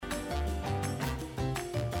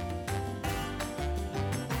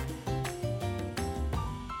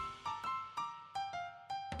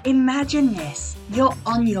Imagine this, you're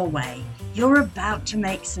on your way. You're about to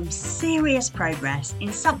make some serious progress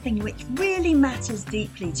in something which really matters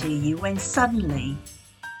deeply to you when suddenly,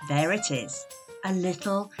 there it is, a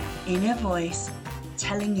little inner voice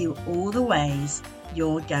telling you all the ways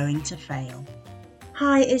you're going to fail.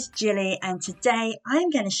 Hi, it's Jilly, and today I'm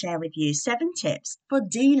going to share with you 7 tips for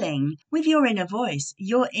dealing with your inner voice,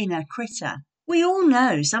 your inner critter. We all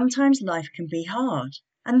know sometimes life can be hard,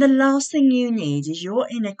 and the last thing you need is your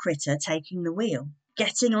inner critter taking the wheel,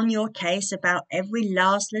 getting on your case about every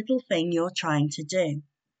last little thing you're trying to do.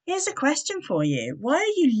 Here's a question for you. Why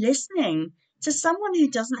are you listening to someone who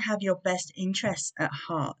doesn't have your best interests at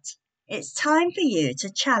heart? It's time for you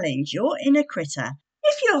to challenge your inner critter.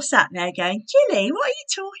 If you're sat there going, Jilly, what are you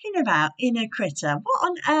talking about, inner critter? What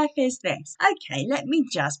on earth is this? Okay, let me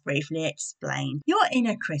just briefly explain. Your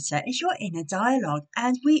inner critter is your inner dialogue,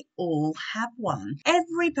 and we all have one.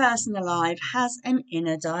 Every person alive has an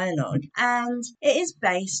inner dialogue, and it is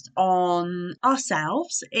based on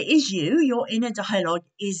ourselves. It is you. Your inner dialogue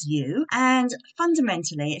is you, and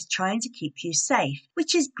fundamentally it's trying to keep you safe,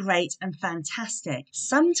 which is great and fantastic.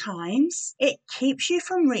 Sometimes it keeps you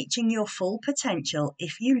from reaching your full potential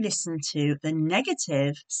if you listen to the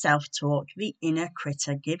negative self-talk the inner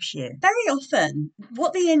critter gives you. Very often,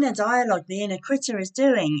 what the inner dialogue, the inner critter is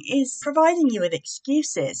doing is providing you with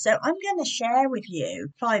excuses. So I'm going to share with you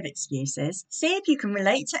 5 excuses. See if you can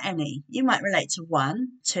relate to any. You might relate to 1,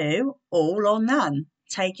 2, all or none.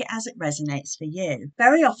 Take it as it resonates for you.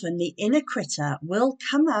 Very often, the inner critter will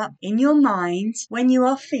come up in your mind when you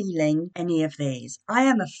are feeling any of these. I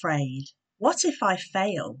am afraid. What if I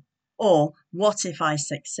fail? Or what if I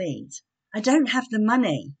succeed? I don't have the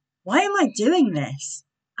money. Why am I doing this?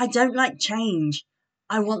 I don't like change.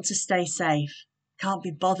 I want to stay safe. Can't be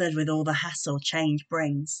bothered with all the hassle change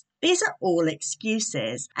brings. These are all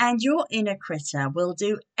excuses, and your inner critter will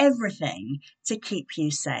do everything to keep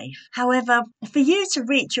you safe. However, for you to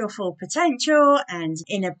reach your full potential and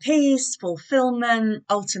inner peace, fulfillment,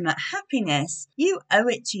 ultimate happiness, you owe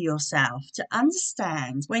it to yourself to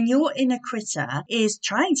understand when your inner critter is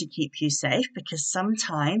trying to keep you safe, because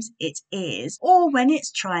sometimes it is, or when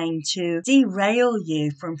it's trying to derail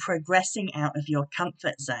you from progressing out of your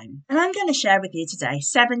comfort zone. And I'm going to share with you today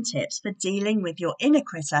 7 tips for dealing with your inner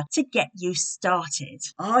critter to get you started.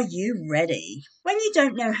 Are you ready? When you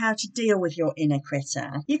don't know how to deal with your inner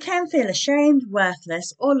critter, you can feel ashamed,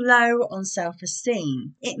 worthless, or low on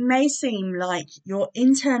self-esteem. It may seem like your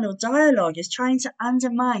internal dialogue is trying to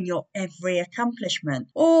undermine your every accomplishment.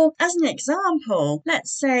 Or, as an example,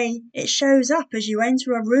 let's say it shows up as you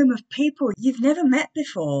enter a room of people you've never met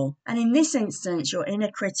before. And in this instance, your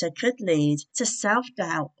inner critter could lead to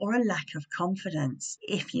self-doubt or a lack of confidence,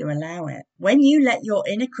 if you allow it. When you let your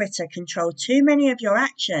inner critter control too many of your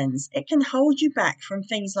actions, it can hold you back from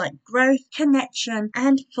things like growth, connection,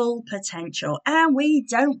 and full potential. And we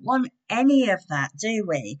don't want any of that, do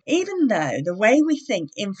we? Even though the way we think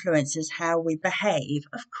influences how we behave,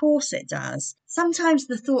 of course it does. Sometimes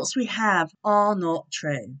the thoughts we have are not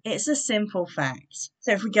true. It's a simple fact.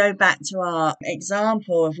 So if we go back to our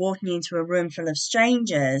example of walking into a room full of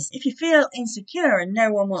strangers, if you feel insecure and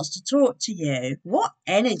no one wants to talk to you, what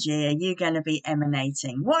energy are you going to be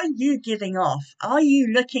emanating? What are you giving off? Are you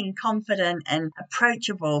looking confident and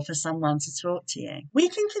approachable for someone to talk to you? We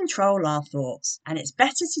can control our thoughts, and it's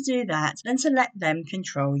better to do that than to let them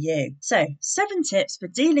control you. So, 7 tips for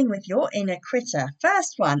dealing with your inner critter.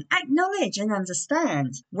 First one, acknowledge and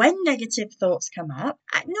understand. When negative thoughts come up,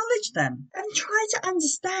 acknowledge them and try to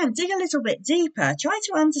understand, dig a little bit deeper, try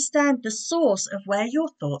to understand the source of where your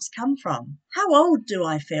thoughts come from. How old do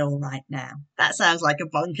I feel right now? That sounds like a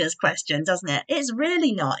bonkers question, doesn't it? It's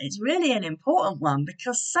really not. It's really an important one,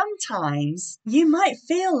 because sometimes you might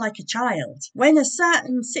feel like a child. When a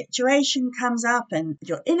certain situation comes up and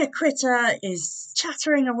your inner critter is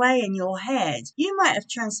chattering away in your head, you might have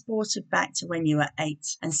transported back to when you were 8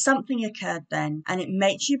 and something occurred then, and it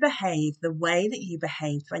makes you behave the way that you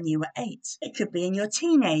behaved when you were 8. It could be in your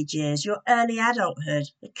teenage years, your early adulthood.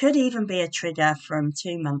 It could even be a trigger from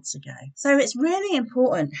 2 months ago. So it's really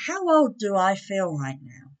important. How old do I feel right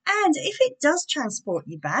now? And if it does transport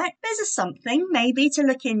you back, there's a something maybe to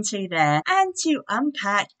look into there and to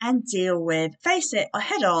unpack and deal with, face it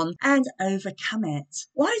head on and overcome it.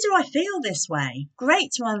 Why do I feel this way?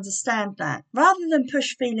 Great to understand that. Rather than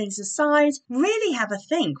push feelings aside, really have a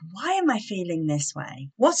think. Why am I feeling this way?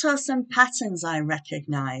 What are some patterns I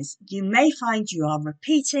recognize? You may find you are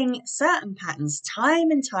repeating certain patterns time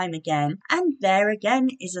and time again, and there again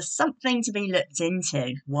is a something to be looked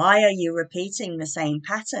into. Why are you repeating the same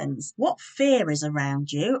pattern? reasons. What fear is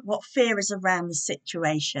around you? What fear is around the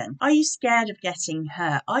situation? Are you scared of getting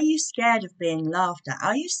hurt? Are you scared of being laughed at?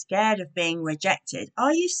 Are you scared of being rejected?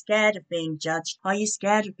 Are you scared of being judged? Are you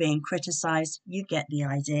scared of being criticized? You get the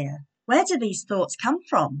idea. Where do these thoughts come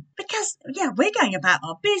from? Because, we're going about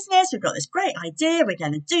our business. We've got this great idea. We're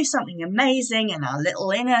going to do something amazing. And our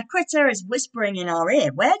little inner critter is whispering in our ear.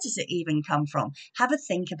 Where does it even come from? Have a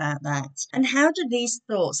think about that. And how do these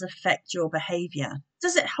thoughts affect your behavior?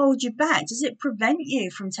 Does it hold you back? Does it prevent you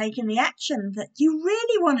from taking the action that you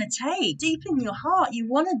really want to take? Deep in your heart, you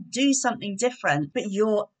want to do something different, but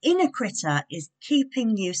your inner critter is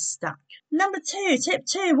keeping you stuck. Number 2, tip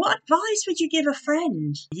 2, what advice would you give a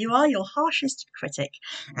friend? You are your harshest critic,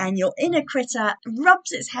 and your inner critter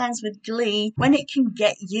rubs its hands with glee when it can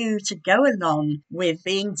get you to go along with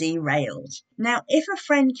being derailed. Now, if a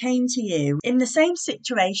friend came to you in the same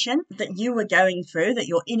situation that you were going through, that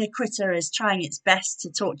your inner critter is trying its best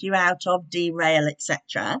to talk you out of, derail,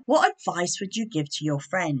 etc., what advice would you give to your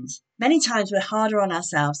friend? Many times we're harder on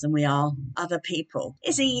ourselves than we are other people.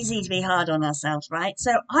 It's easy to be hard on ourselves, right?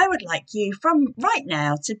 So I would like you from right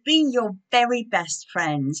now to be your very best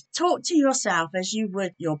friend. Talk to yourself as you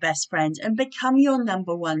would your best friend and become your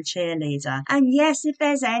number one cheerleader. And yes, if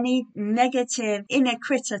there's any negative inner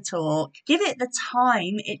critter talk, give it the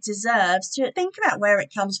time it deserves to think about where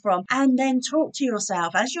it comes from, and then talk to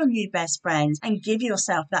yourself as your new best friend and give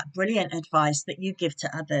yourself that brilliant advice that you give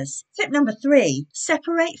to others. Tip number 3,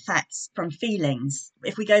 separate facts from feelings.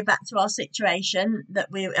 If we go back to our situation,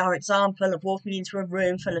 our example of walking into a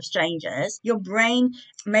room full of strangers, your brain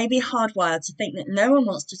may be hardwired to think that no one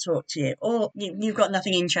wants to talk to you, or you've got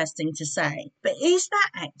nothing interesting to say. But is that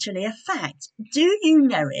actually a fact? Do you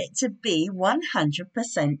know it to be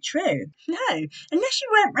 100% true? No, unless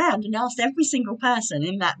you went round and asked every single person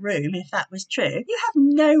in that room if that was true, you have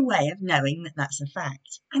no way of knowing that that's a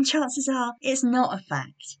fact. And chances are it's not a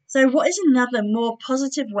fact. So what is another more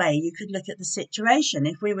positive way you could look at the situation?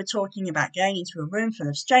 If we were talking about going into a room full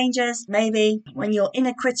of strangers, maybe when your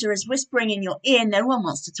inner critter is whispering in your ear, no one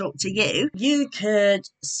wants to talk to you, you could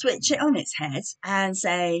switch it on its head and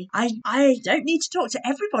say, I don't need to talk to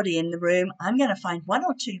everybody in the room. I'm going to find 1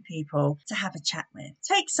 or 2 people to have a chat with.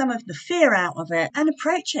 Take some of the fear out of it and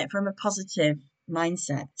approach it from a positive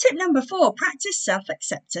mindset. Tip number 4, practice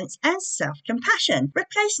self-acceptance and self-compassion.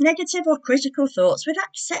 Replace negative or critical thoughts with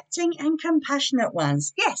accepting and compassionate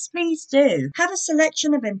ones. Yes, please do. Have a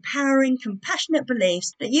selection of empowering, compassionate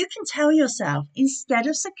beliefs that you can tell yourself instead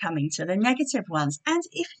of succumbing to the negative ones. And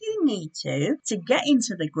if you need to get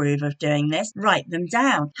into the groove of doing this, write them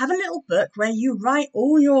down. Have a little book where you write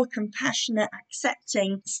all your compassionate,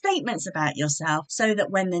 accepting statements about yourself so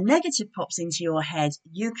that when the negative pops into your head,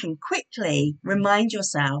 you can quickly remind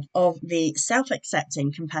yourself of the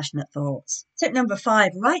self-accepting, compassionate thoughts. Tip number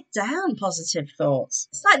 5, write down positive thoughts.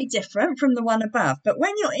 Slightly different from the one above, but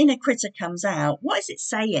when your inner critter comes out, what is it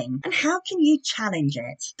saying? And how can you challenge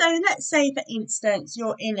it? So let's say, for instance,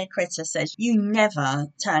 your inner critter says you never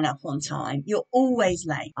turn up on time. You're always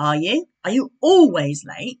late. Are you? Are you always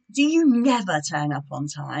late? Do you never turn up on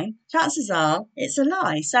time? Chances are it's a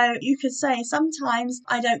lie. So you could say, sometimes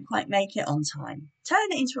I don't quite make it on time.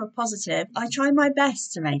 Turn it into a positive. I try my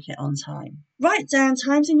best to make it on time. Write down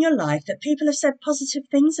times in your life that people have said positive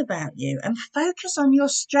things about you and focus on your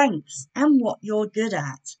strengths and what you're good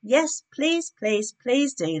at. Yes, please, please,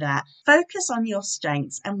 please do that. Focus on your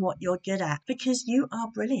strengths and what you're good at, because you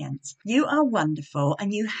are brilliant. You are wonderful,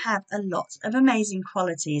 and you have a lot of amazing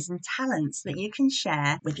qualities and talents that you can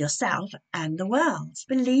share with yourself and the world.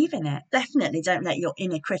 Believe in it. Definitely don't let your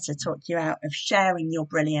inner critter talk you out of sharing your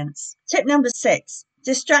brilliance. Tip number 6.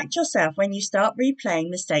 Distract yourself when you start replaying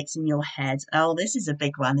mistakes in your head. Oh, this is a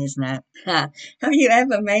big one, isn't it? Have you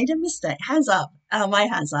ever made a mistake? Hands up. Oh, my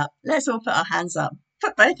hand's up. Let's all put our hands up.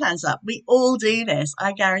 Put both hands up. We all do this.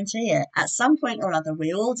 I guarantee it. At some point or other,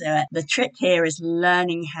 we all do it. The trick here is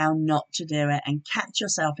learning how not to do it and catch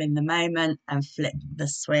yourself in the moment and flip the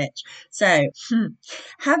switch. So,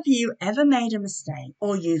 have you ever made a mistake,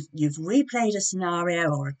 or you've replayed a scenario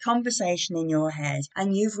or a conversation in your head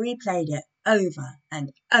and you've replayed it over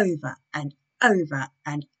and over and over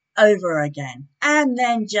and over again, and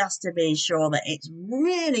then just to be sure that it's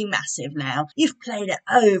really massive now, you've played it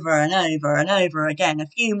over and over and over again a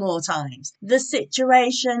few more times. The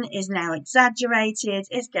situation is now exaggerated,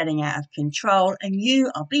 it's getting out of control, and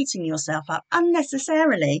you are beating yourself up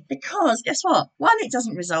unnecessarily, because guess what? One, it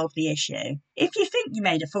doesn't resolve the issue. If you think you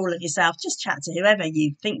made a fool of yourself, just chat to whoever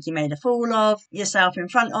you think you made a fool of yourself in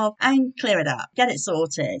front of and clear it up. Get it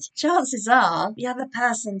sorted. Chances are the other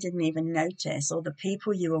person didn't even notice, or the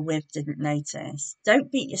people you were with didn't notice. this.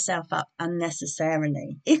 Don't beat yourself up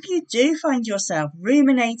unnecessarily. If you do find yourself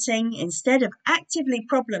ruminating instead of actively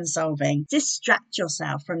problem solving, distract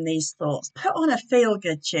yourself from these thoughts. Put on a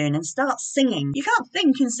feel-good tune and start singing. You can't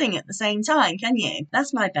think and sing at the same time, can you?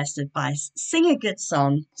 That's my best advice. Sing a good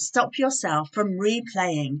song. Stop yourself from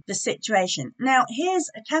replaying the situation. Now, here's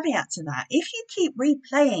a caveat to that. If you keep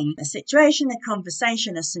replaying a situation, a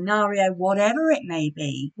conversation, a scenario, whatever it may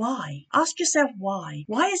be, why? Ask yourself why.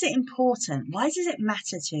 Why is it important? Why does it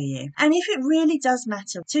matter to you? And if it really does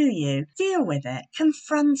matter to you, deal with it,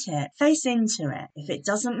 confront it, face into it. If it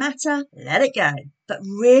doesn't matter, let it go. But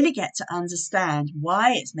really get to understand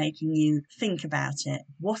why it's making you think about it.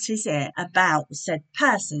 What is it about said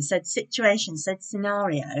person, said situation, said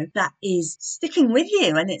scenario that is sticking with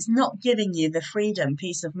you and it's not giving you the freedom,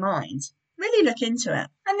 peace of mind? Really look into it.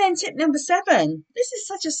 And then tip number 7. This is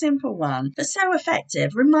such a simple one, but so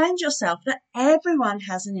effective. Remind yourself that everyone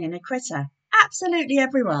has an inner critter. Absolutely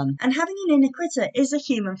everyone. And having an inner critter is a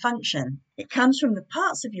human function. It comes from the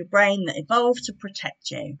parts of your brain that evolved to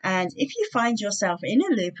protect you. And if you find yourself in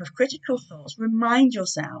a loop of critical thoughts, remind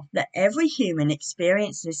yourself that every human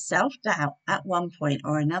experiences self-doubt at one point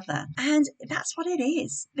or another. And that's what it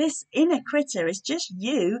is. This inner critter is just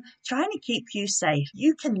you trying to keep you safe.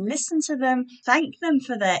 You can listen to them, thank them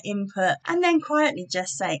for their input, and then quietly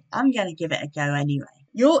just say, I'm going to give it a go anyway.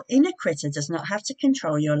 Your inner critter does not have to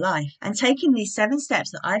control your life, and taking these 7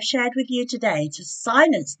 steps that I've shared with you today to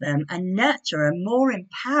silence them and nurture a more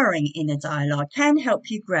empowering inner dialogue can help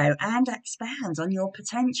you grow and expand on your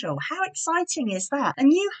potential. How exciting is that?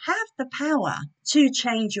 And you have the power to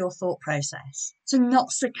change your thought process, to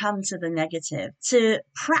not succumb to the negative, to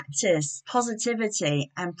practice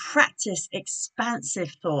positivity and practice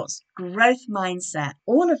expansive thoughts, growth mindset,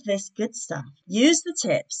 all of this good stuff. Use the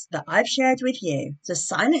tips that I've shared with you to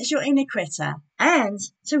silence your inner critter and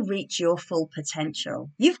to reach your full potential.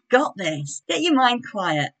 You've got this. Get your mind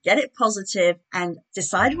quiet, get it positive, and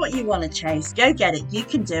decide what you want to chase. Go get it. You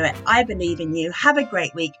can do it. I believe in you. Have a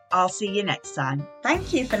great week. I'll see you next time.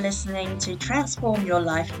 Thank you for listening to Transform Your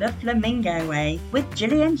Life the Flamingo Way with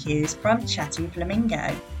Gillian Hughes from Chatty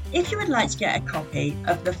Flamingo. If you would like to get a copy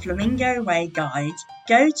of the Flamingo Way Guide,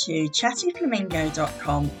 go to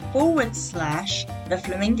chattyflamingo.com/the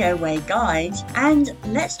Flamingo Way Guide and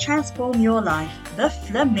let's transform your life the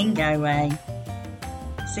Flamingo Way.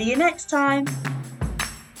 See you next time.